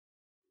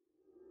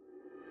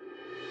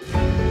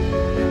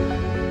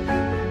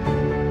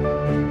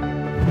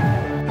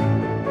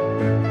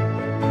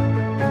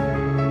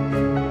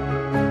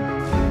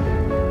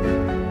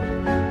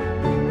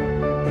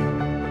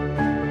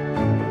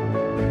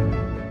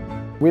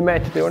We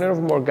met the owner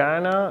of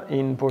Morgana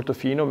in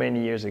Portofino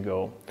many years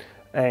ago.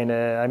 And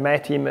I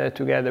met him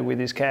together with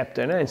his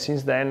captain, and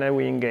since then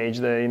we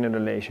engaged in a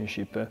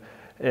relationship.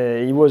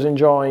 He was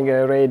enjoying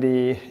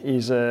already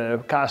his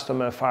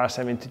custom FAR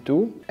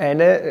 72,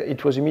 and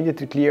it was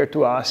immediately clear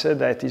to us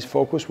that his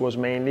focus was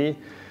mainly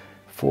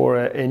for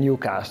a new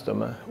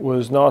custom,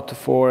 was not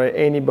for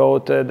any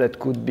boat that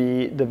could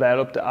be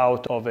developed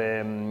out of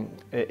an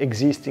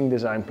existing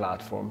design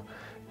platform.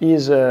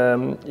 His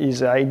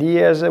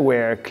ideas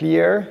were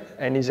clear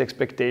and his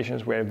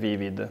expectations were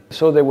vivid.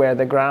 So they were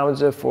the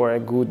grounds for a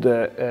good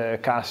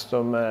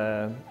custom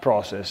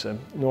process,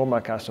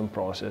 normal custom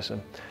process.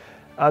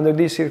 Under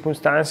these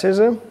circumstances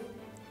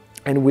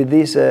and with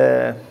these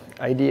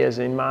ideas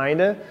in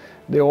mind,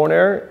 the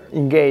owner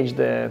engaged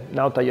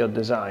Nauta Yacht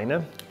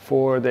Design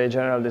for the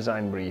general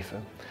design brief.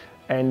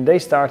 And they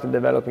started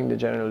developing the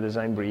general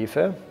design brief,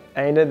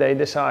 and they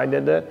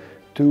decided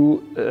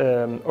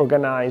to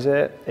organize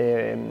a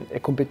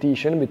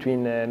competition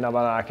between naval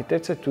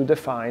architects to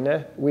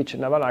define which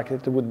naval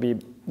architect would be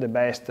the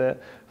best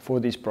for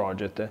this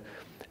project.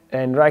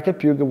 And Reichel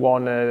PUGH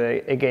won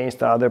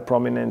against other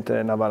prominent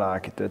naval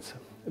architects.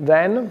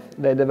 Then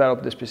they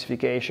developed the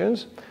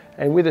specifications,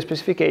 and with the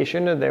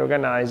specification they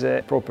organized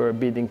a proper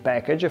bidding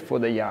package for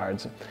the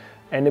yards.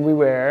 And we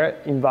were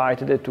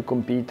invited to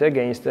compete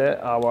against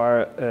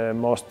our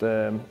most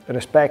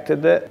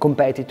respected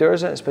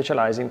competitors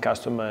specialized in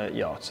custom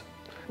yachts.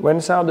 When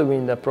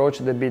Southwind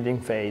approached the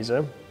bidding phase,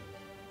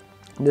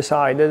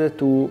 decided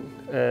to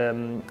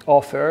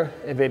offer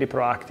a very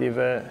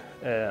proactive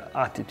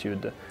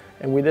attitude.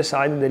 And we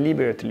decided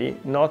deliberately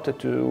not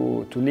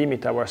to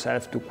limit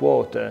ourselves to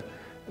quote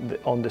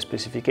on the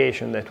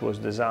specification that was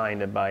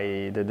designed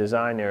by the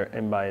designer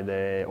and by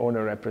the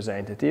owner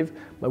representative,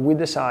 but we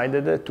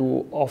decided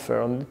to offer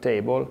on the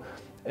table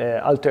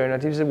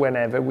alternatives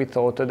whenever we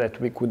thought that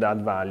we could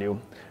add value.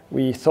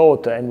 We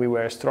thought and we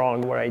were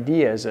strong in our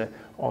ideas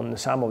on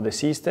some of the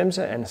systems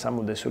and some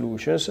of the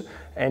solutions,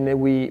 and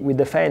we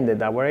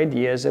defended our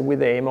ideas with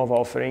the aim of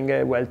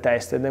offering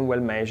well-tested and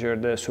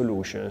well-measured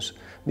solutions.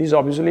 This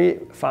obviously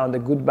found a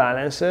good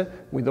balance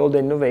with all the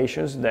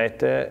innovations that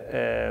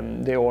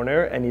the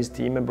owner and his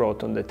team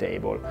brought on the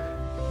table.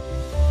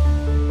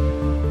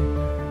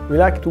 We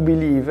like to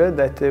believe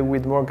that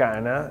with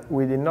Morgana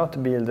we did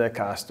not build a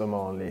custom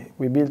only,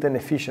 we built an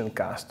efficient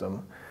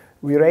custom.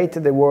 We rate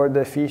the word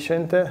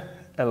efficient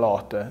a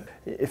lot.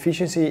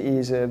 Efficiency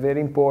is very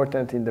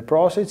important in the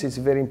process, it's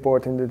very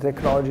important in the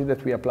technology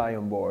that we apply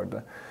on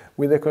board.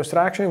 With the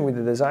construction, with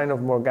the design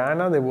of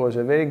Morgana, there was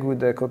a very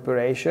good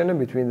cooperation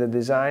between the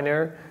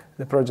designer,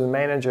 the project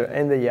manager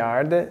and the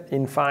yard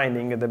in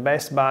finding the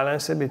best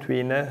balance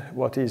between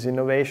what is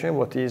innovation,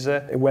 what is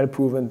a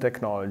well-proven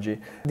technology.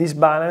 This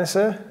balance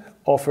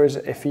offers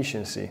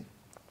efficiency,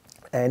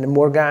 and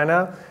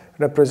Morgana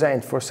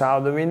represents for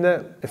Southwind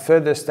a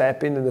further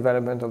step in the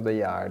development of the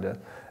yard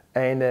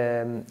and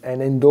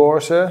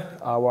endorse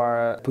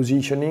our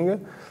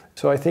positioning.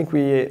 So I think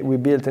we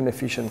built an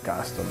efficient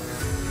custom.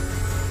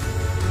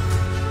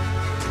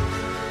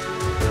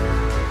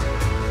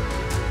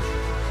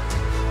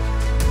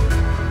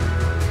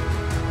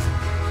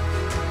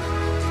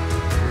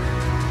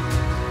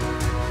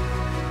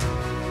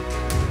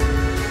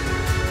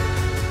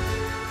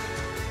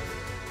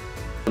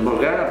 The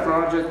Morgana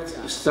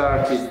project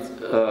started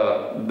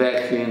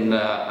back in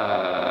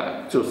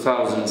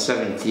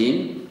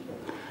 2017.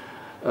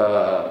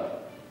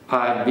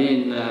 I've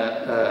been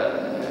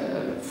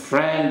a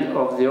friend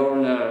of the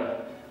owner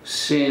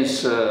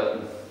since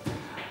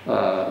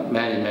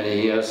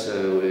many years.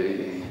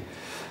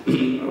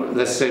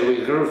 Let's say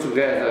we grew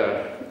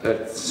together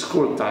at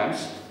school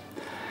times,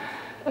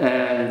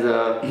 and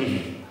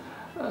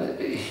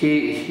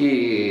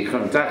he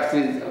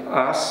contacted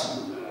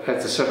us at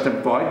a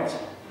certain point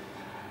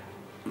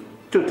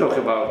to talk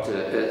about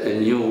a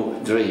new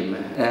dream.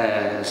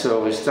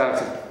 So we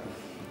started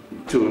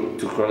to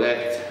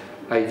collect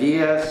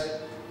ideas,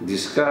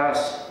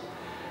 discuss,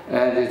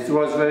 and it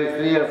was very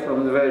clear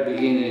from the very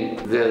beginning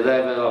the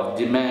level of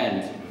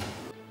demand.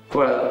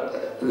 Well,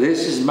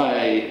 this is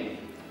my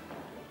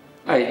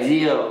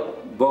ideal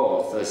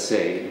boat, let's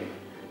say,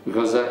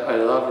 because I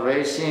love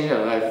racing,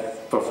 I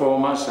like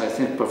performance. I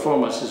think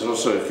performance is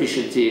also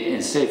efficiency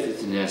and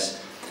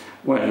safetyness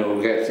when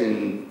you get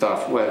in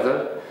tough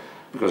weather,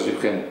 because you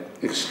can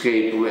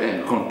escape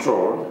and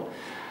control.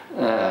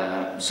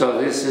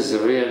 So this is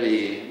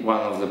really one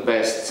of the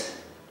best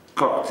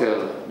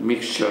cocktail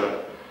mixture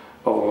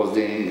of all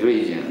the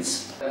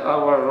ingredients.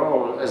 Our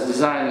role as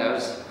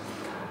designers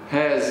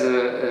has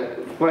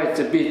quite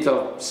a bit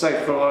of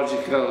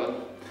psychological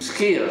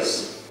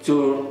skills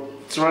to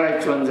try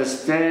to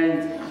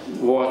understand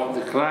what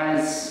the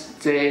client's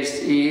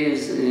taste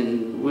is,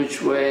 in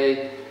which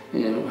way,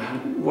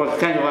 what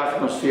kind of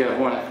atmosphere I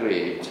want to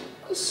create.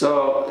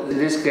 So in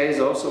this case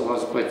also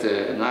was quite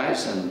a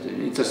nice and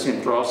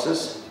interesting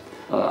process.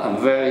 I'm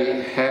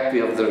very happy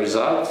of the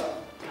result.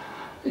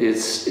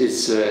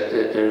 It's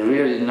a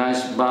really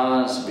nice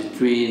balance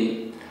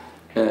between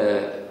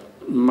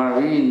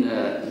marine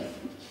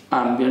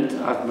ambient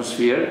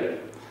atmosphere,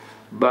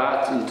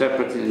 but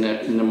interpreted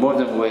in a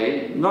modern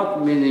way, not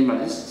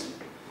minimalist,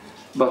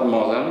 but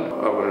modern.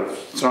 Our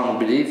strong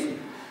belief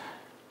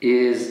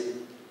is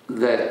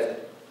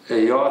that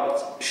a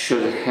yacht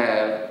should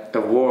have a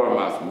warm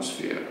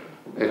atmosphere,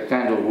 a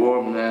kind of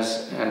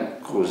warmness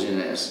and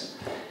coziness,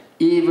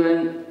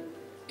 even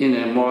in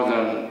a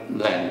modern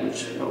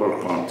language or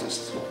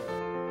context.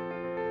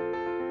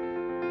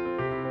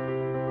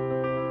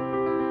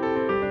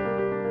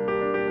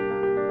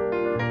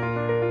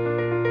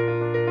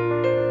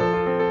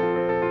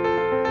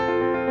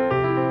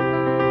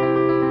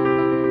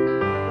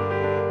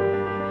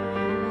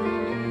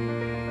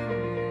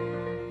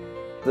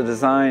 The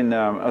design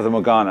of the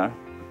Morgana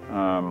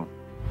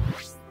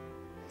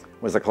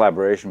was a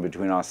collaboration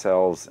between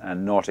ourselves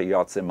and NAUTA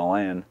Yachts in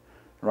Milan.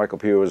 Reichel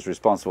PUGH was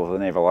responsible for the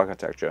naval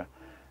architecture,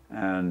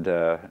 and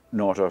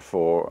NAUTA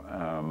for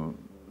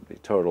the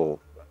total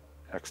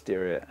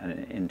exterior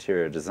and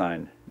interior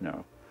design.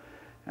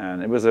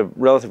 And it was a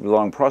relatively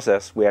long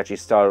process. We actually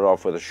started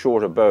off with a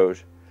shorter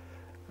boat,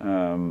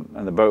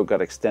 and the boat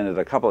got extended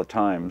a couple of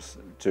times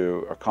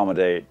to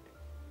accommodate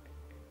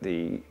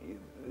the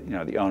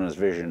owner's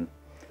vision.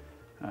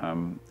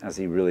 As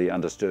he really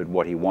understood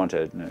what he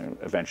wanted, and it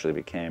eventually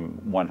became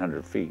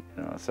 100 feet.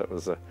 So it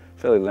was a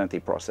fairly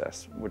lengthy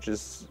process, which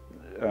is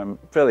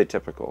fairly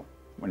typical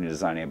when you're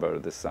designing a boat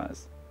of this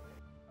size.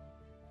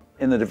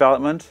 In the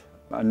development,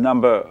 a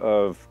number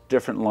of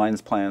different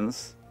lines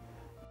plans,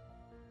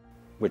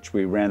 which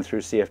we ran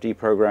through CFD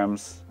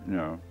programs,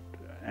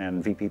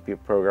 and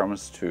VPP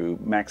programs to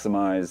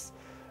maximize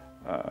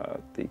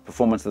the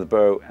performance of the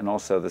boat and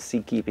also the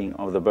seakeeping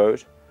of the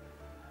boat,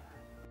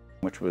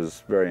 which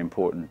was very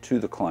important to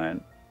the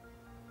client,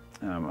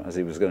 as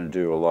he was going to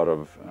do a lot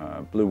of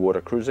blue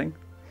water cruising.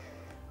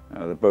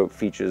 The boat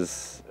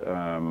features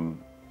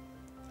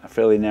a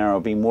fairly narrow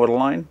beam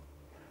waterline,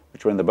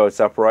 which when the boat's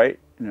upright,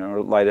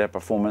 light air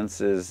performance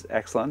is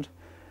excellent,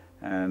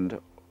 and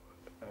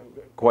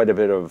quite a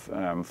bit of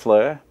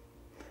flare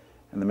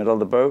in the middle of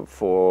the boat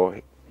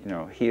for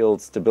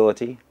heeled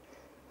stability.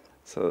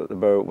 So that the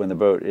boat, when the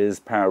boat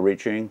is power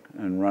reaching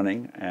and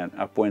running and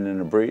upwind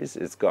in a breeze,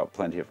 it's got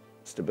plenty of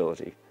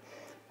stability.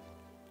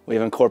 We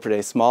have incorporated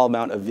a small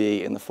amount of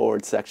V in the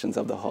forward sections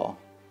of the hull.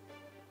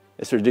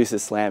 This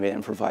reduces slamming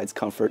and provides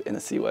comfort in the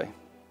seaway.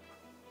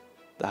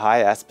 The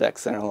high aspect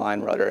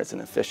centerline rudder is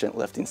an efficient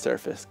lifting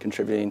surface,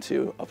 contributing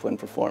to upwind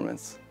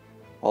performance,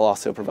 while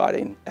also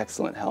providing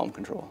excellent helm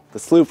control. The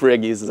sloop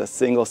rig uses a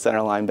single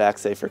centerline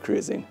backstay for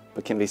cruising,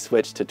 but can be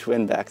switched to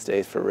twin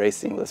backstays for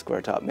racing with a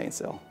square top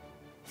mainsail.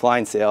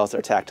 Flying sails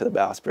are tacked to the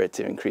bowsprit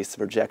to increase the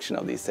projection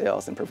of these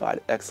sails and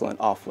provide excellent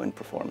off-wind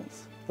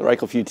performance. The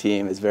Reichel PUGH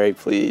team is very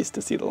pleased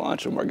to see the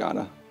launch of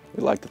Morgana.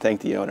 We'd like to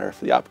thank the owner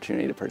for the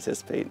opportunity to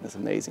participate in this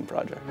amazing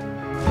project.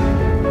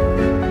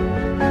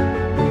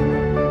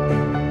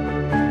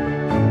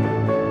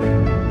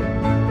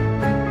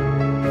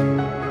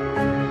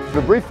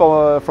 The brief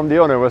from the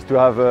owner was to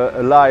have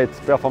a light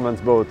performance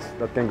boat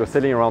that can go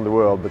sailing around the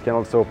world, but can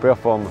also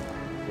perform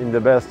in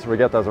the best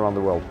regattas around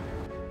the world.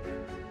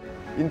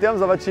 In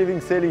terms of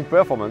achieving sailing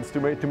performance,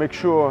 to make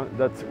sure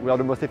that we are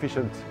the most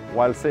efficient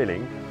while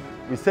sailing,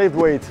 we saved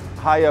weight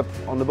high up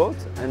on the boat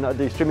and at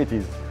the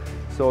extremities.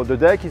 So the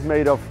deck is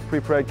made of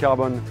prepreg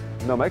carbon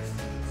Nomex,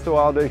 so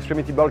are the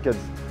extremity bulkheads.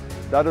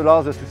 That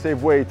allows us to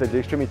save weight at the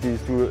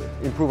extremities to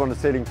improve on the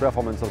sailing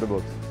performance of the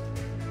boat.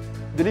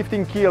 The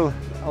lifting keel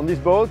on this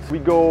boat, we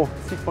go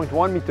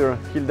 6.1 meter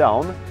keel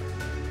down.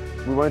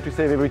 We wanted to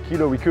save every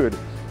kilo we could.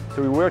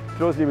 So we worked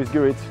closely with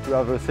Gurit to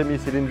have a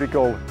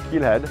semi-cylindrical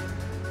keel head.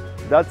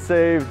 That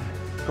saved,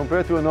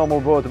 compared to a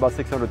normal boat, about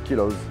 600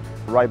 kilos,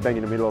 right bang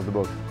in the middle of the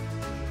boat.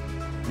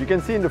 You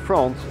can see in the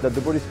front that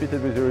the boat is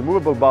fitted with a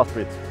removable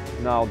bowsprit.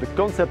 Now, the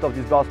concept of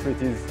this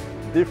bowsprit is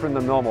different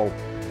than normal,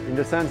 in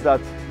the sense that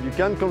you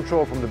can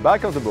control from the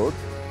back of the boat,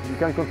 you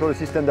can control a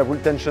system that will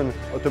tension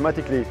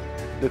automatically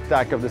the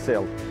tack of the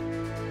sail.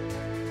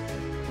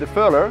 The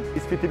furler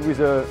is fitted with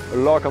a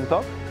lock on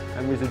top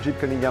and with a jib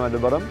Cunningham at the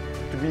bottom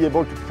to be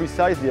able to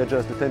precisely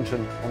adjust the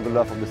tension on the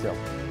luff of the sail.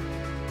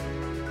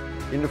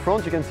 In the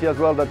front you can see as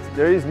well that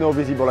there is no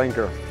visible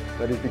anchor.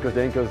 That is because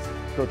the anchor is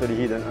totally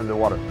hidden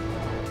underwater.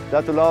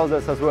 That allows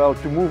us as well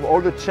to move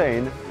all the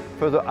chain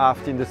further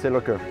aft in the sail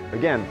locker.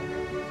 Again,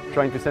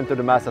 trying to center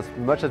the mass as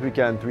much as we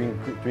can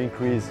to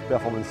increase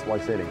performance while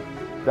sailing.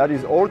 That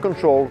is all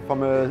controlled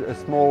from a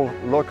small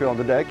locker on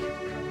the deck.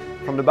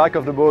 From the back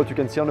of the boat you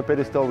can see on the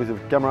pedestal with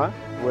a camera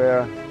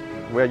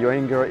where your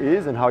anchor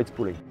is and how it's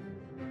pulling.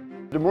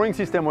 The mooring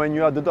system when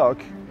you're at the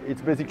dock,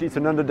 it's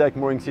an underdeck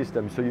mooring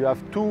system. So you have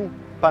two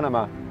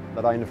Panama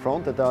that are in the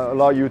front that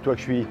allow you to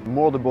actually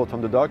moor the boat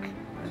on the dock.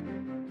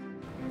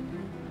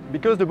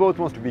 Because the boat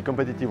wants to be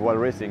competitive while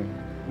racing,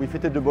 we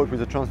fitted the boat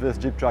with a transverse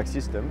jib track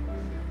system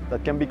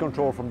that can be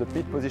controlled from the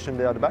pit position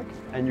there at the back,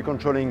 and you're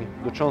controlling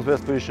the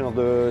transverse position of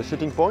the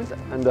shooting point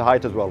and the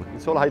height as well.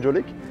 It's all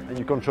hydraulic, and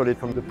you control it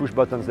from the push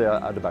buttons there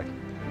at the back.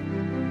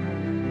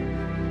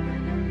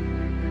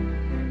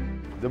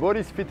 The boat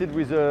is fitted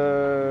with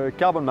a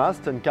carbon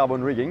mast and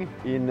carbon rigging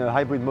in a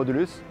hybrid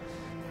modulus.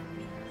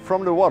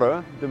 From the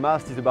water, the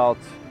mast is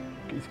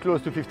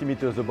close to 50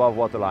 meters above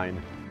waterline.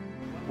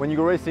 When you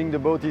go racing, the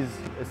boat is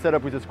set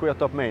up with a square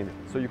top main.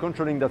 So you're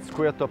controlling that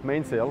square top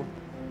mainsail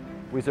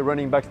with a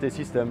running backstay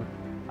system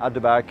at the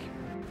back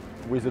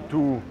with the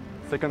 2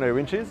 secondary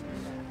winches.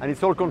 And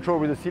it's all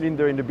controlled with a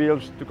cylinder in the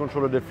bilge to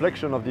control the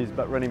deflection of this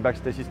running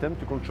backstay system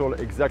to control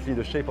exactly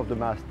the shape of the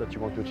mast that you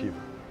want to achieve.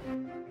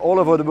 All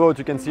over the boat,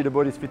 you can see the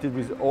boat is fitted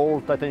with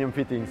all titanium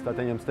fittings,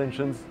 titanium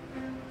stanchions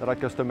that are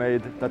custom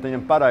made,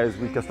 titanium paddies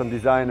we custom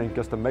design and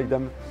custom make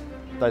them,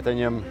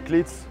 titanium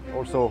cleats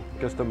also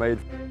custom made.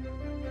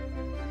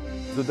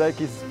 The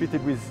deck is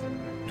fitted with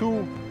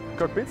 2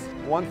 cockpits,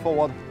 one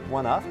forward,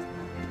 one aft.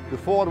 The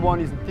forward one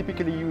is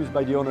typically used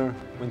by the owner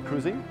when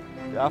cruising.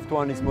 The aft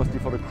one is mostly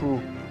for the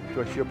crew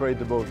to actually operate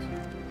the boat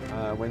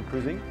when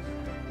cruising.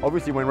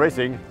 Obviously when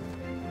racing,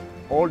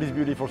 all this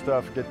beautiful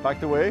stuff gets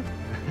packed away.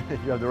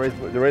 You have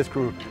the race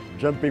crew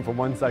jumping from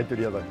one side to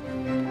the other.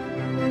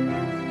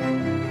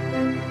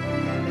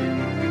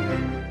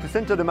 To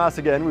center the mast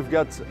again, we've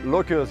got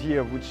lockers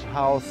here which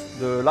house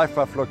the life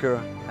raft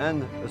locker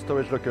and a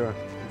storage locker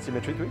in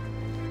symmetry to it.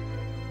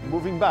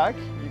 Moving back,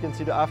 you can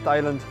see the aft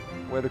island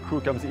where the crew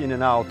comes in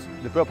and out.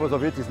 The purpose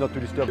of it is not to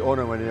disturb the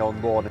owner when they're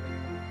on board.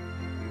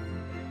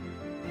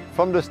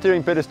 From the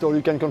steering pedestal,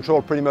 you can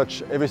control pretty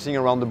much everything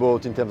around the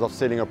boat in terms of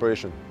sailing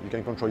operation. You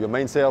can control your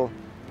mainsail,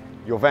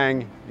 your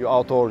vang, your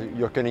outhaul,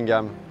 your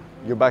Cunningham,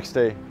 your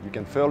backstay. You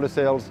can furl the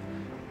sails,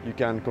 you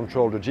can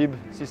control the jib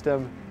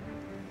system.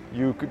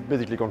 You could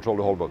basically control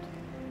the whole boat.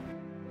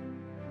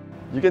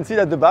 You can see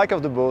that the back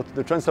of the boat,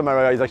 the transom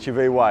area is actually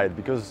very wide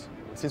because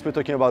since we're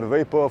talking about a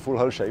very powerful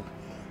hull shape,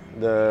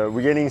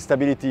 we're gaining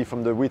stability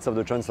from the width of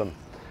the transom.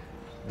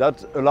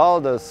 That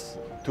allowed us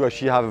to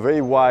actually have a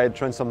very wide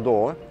transom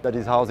door that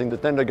is housing the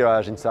tender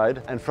garage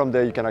inside, and from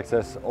there you can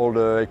access all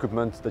the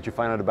equipment that you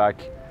find at the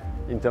back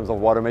in terms of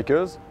water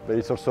makers, but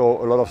it's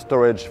also a lot of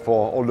storage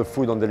for all the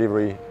food on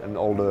delivery and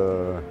all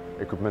the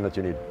equipment that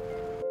you need.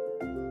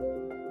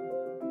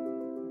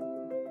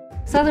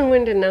 Southern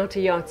Wind and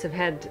Nauta Yachts have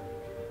had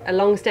a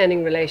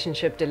long-standing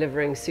relationship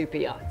delivering super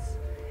yachts,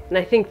 and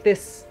I think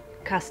this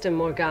custom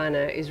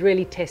Morgana is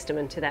really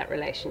testament to that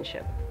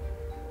relationship.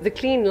 The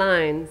clean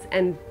lines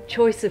and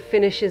choice of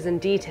finishes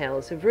and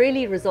details have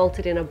really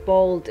resulted in a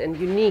bold and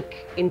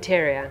unique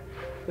interior,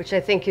 which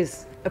I think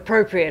is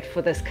appropriate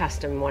for this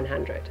custom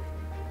 100.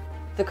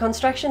 The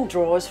construction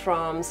draws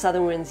from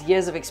Southern Wind's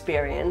years of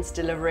experience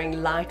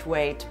delivering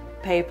lightweight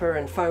paper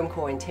and foam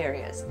core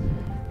interiors.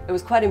 It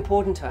was quite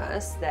important to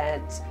us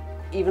that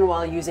even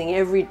while using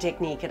every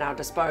technique at our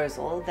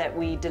disposal, that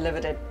we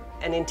delivered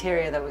an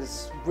interior that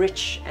was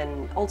rich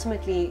and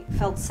ultimately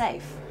felt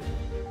safe.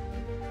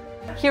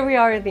 Here we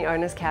are in the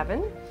owner's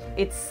cabin.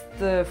 It's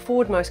the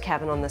forwardmost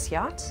cabin on this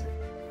yacht.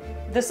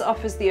 This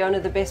offers the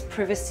owner the best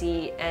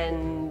privacy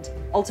and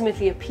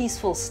ultimately a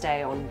peaceful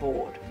stay on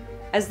board.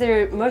 As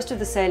most of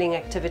the sailing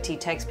activity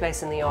takes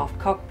place in the aft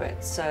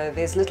cockpit, so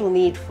there's little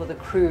need for the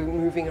crew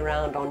moving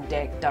around on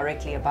deck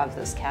directly above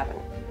this cabin.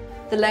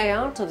 The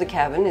layout of the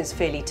cabin is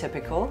fairly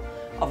typical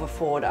of a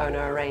forward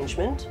owner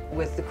arrangement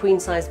with the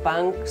queen-size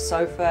bunk,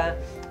 sofa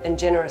and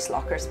generous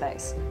locker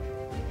space.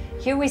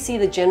 Here we see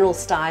the general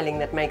styling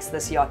that makes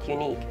this yacht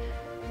unique.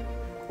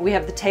 We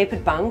have the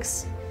tapered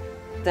bunks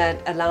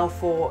that allow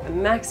for a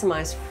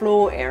maximized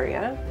floor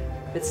area,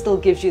 but still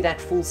gives you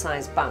that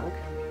full-size bunk.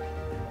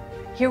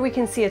 Here we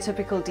can see a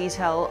typical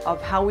detail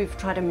of how we've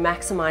tried to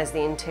maximize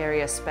the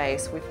interior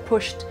space. We've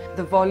pushed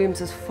the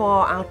volumes as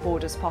far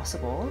outboard as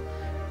possible,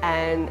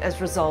 and as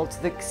a result,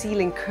 the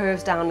ceiling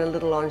curves down a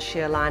little on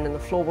shear line and the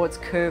floorboards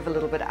curve a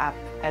little bit up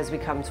as we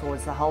come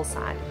towards the hull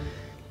side.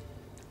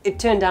 It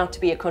turned out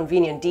to be a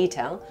convenient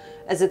detail,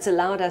 as it's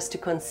allowed us to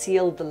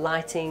conceal the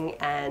lighting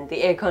and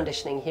the air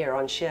conditioning here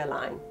on shear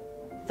line.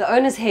 The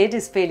owner's head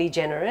is fairly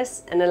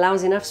generous and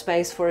allows enough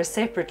space for a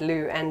separate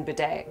loo and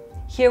bidet.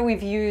 Here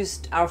we've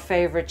used our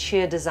favorite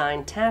sheer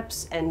design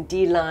taps and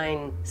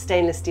D-line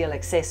stainless steel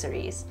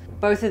accessories.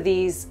 Both of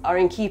these are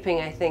in keeping,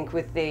 I think,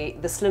 with the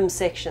slim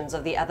sections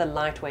of the other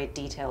lightweight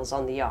details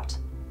on the yacht.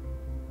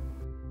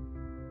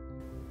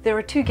 There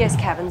are 2 guest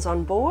cabins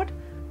on board.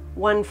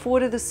 One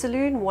forward of the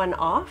saloon, one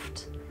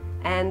aft,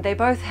 and they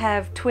both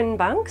have twin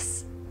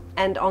bunks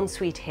and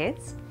ensuite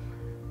heads.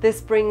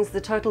 This brings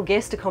the total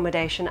guest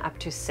accommodation up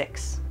to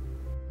 6.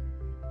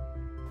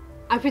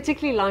 I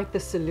particularly like the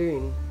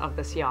saloon of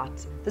this yacht.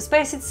 The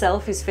space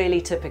itself is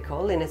fairly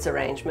typical in its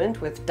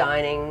arrangement with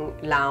dining,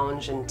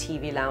 lounge and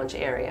TV lounge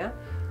area,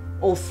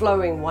 all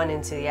flowing one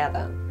into the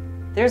other.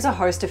 There's a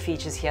host of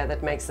features here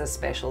that makes this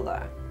special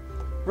though.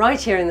 Right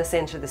here in the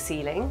center of the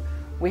ceiling,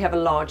 we have a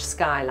large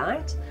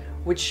skylight,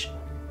 which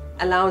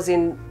allows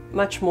in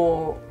much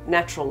more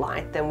natural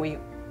light than we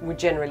would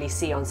generally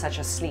see on such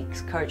a sleek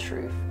coach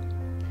roof.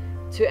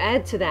 To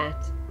add to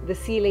that, the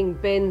ceiling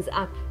bends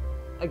up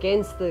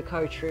against the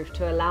coach roof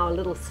to allow a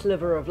little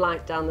sliver of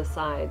light down the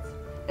sides,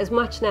 as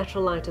much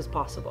natural light as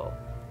possible.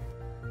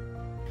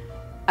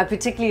 I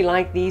particularly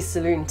like these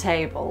saloon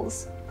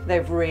tables. They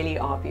really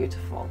are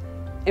beautiful.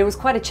 It was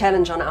quite a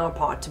challenge on our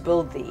part to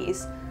build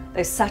these.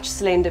 They're such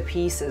slender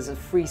pieces of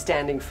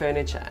freestanding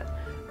furniture,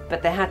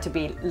 but they had to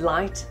be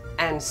light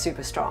and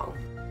super strong.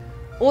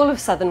 All of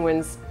Southern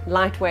Wind's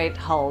lightweight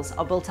hulls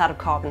are built out of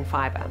carbon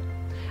fiber,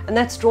 and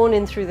that's drawn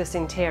in through this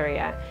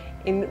interior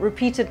in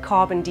repeated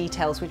carbon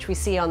details, which we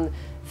see on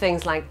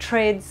things like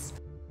treads,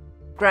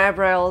 grab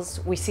rails,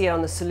 we see it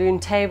on the saloon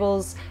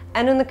tables,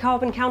 and in the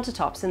carbon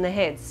countertops in the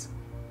heads.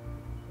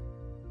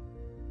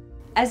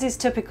 As is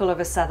typical of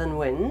a Southern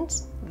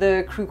Wind,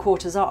 the crew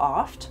quarters are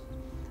aft.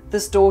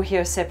 This door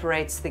here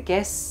separates the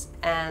guests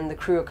and the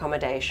crew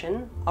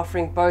accommodation,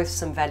 offering both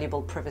some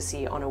valuable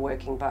privacy on a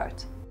working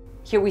boat.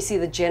 Here we see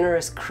the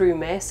generous crew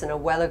mess and a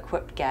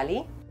well-equipped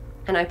galley,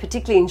 and I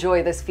particularly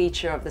enjoy this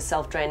feature of the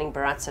self-draining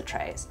barazza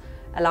trays,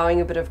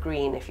 allowing a bit of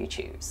green if you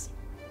choose.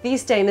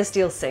 These stainless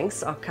steel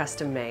sinks are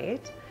custom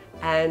made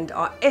and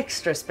are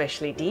extra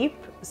specially deep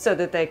so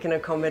that they can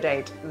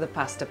accommodate the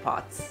pasta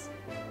pots.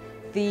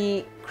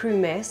 The crew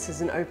mess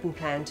is an open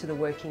plan to the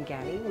working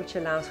galley, which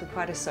allows for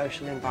quite a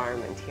social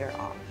environment here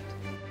aft.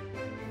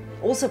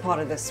 Also part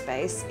of this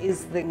space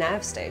is the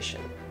nav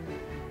station.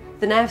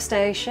 The nav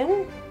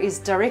station is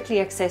directly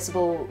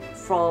accessible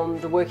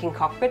from the working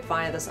cockpit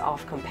via this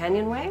aft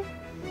companionway,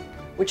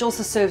 which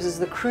also serves as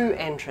the crew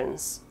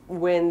entrance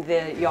when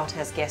the yacht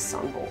has guests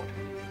on board.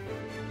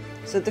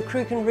 So the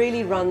crew can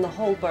really run the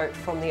whole boat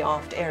from the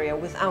aft area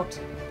without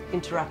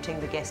interrupting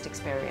the guest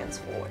experience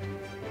forward.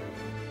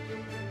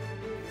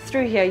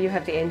 Through here you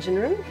have the engine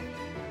room.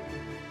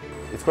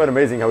 It's quite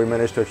amazing how we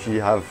managed to actually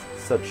have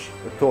such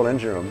a tall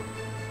engine room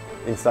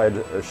inside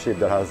a ship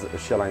that has a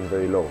shear line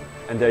very low.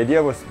 And the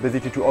idea was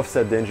basically to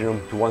offset the engine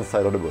room to one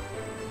side of the boat.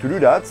 To do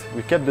that,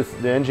 we kept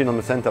the engine on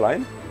the center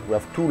line. We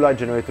have 2 light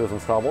generators on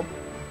starboard.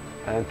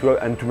 And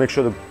to make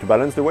sure to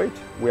balance the weight,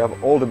 we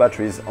have all the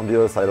batteries on the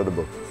other side of the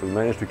boat. So we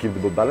managed to keep the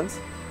boat balanced,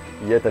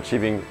 yet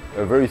achieving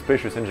a very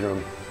spacious engine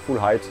room, full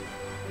height,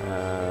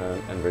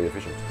 and very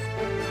efficient.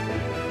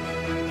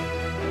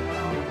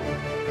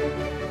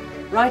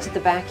 Right at the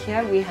back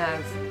here we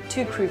have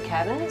 2 crew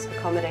cabins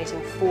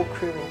accommodating 4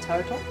 crew in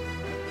total.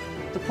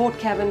 The port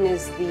cabin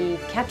is the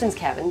captain's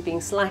cabin,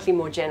 being slightly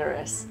more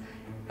generous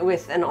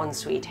with an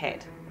ensuite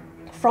head.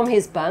 From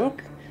his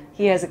bunk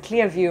he has a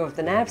clear view of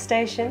the nav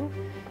station,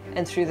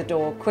 and through the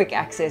door quick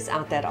access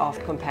out that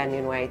aft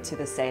companionway to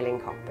the sailing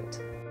cockpit.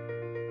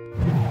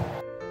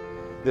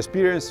 The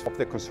experience of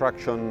the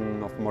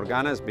construction of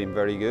Morgana has been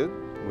very good,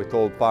 with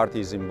all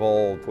parties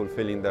involved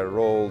fulfilling their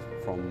role,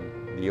 from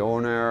the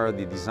owner,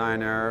 the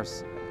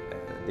designers,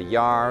 the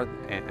yard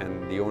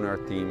and the owner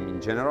team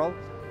in general.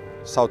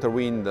 Southern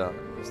Wind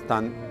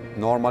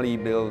normally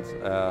builds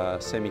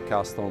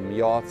semi-custom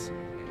yachts,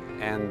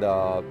 and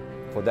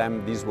for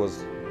them this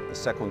was the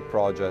second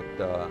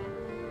project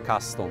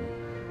custom.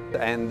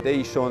 And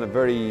they shown a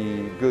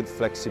very good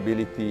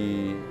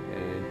flexibility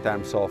in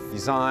terms of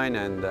design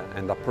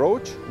and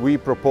approach. We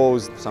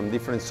proposed some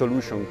different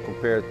solutions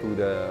compared to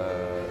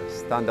the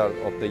standard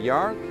of the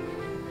yard,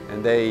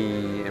 and they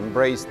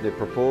embraced the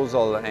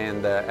proposal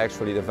and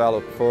actually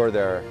developed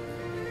further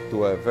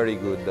to a very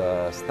good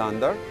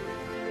standard.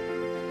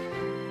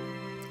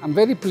 I'm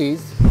very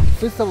pleased,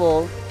 first of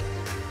all,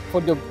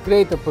 for the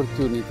great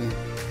opportunity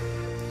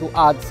to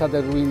add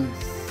Southern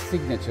Wind's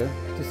signature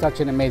to such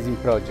an amazing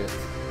project.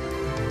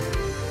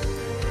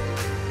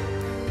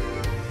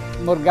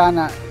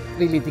 Morgana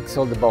really ticks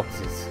all the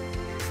boxes: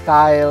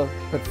 style,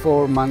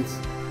 performance,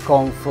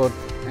 comfort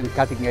and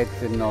cutting-edge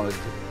technology.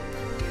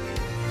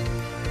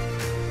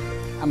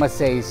 I must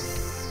say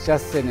it's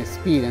just an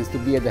experience to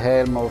be at the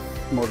helm of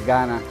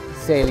Morgana,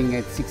 sailing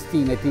at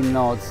 16-18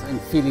 knots and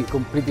feeling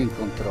completely in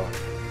control.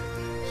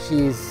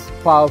 She is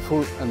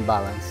powerful and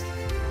balanced.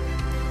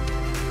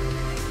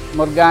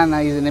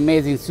 Morgana is an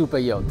amazing super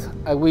yacht.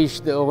 I wish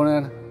the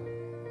owner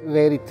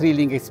very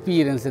thrilling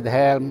experience at the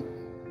helm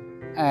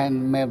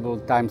and memorable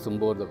times on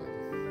board of it.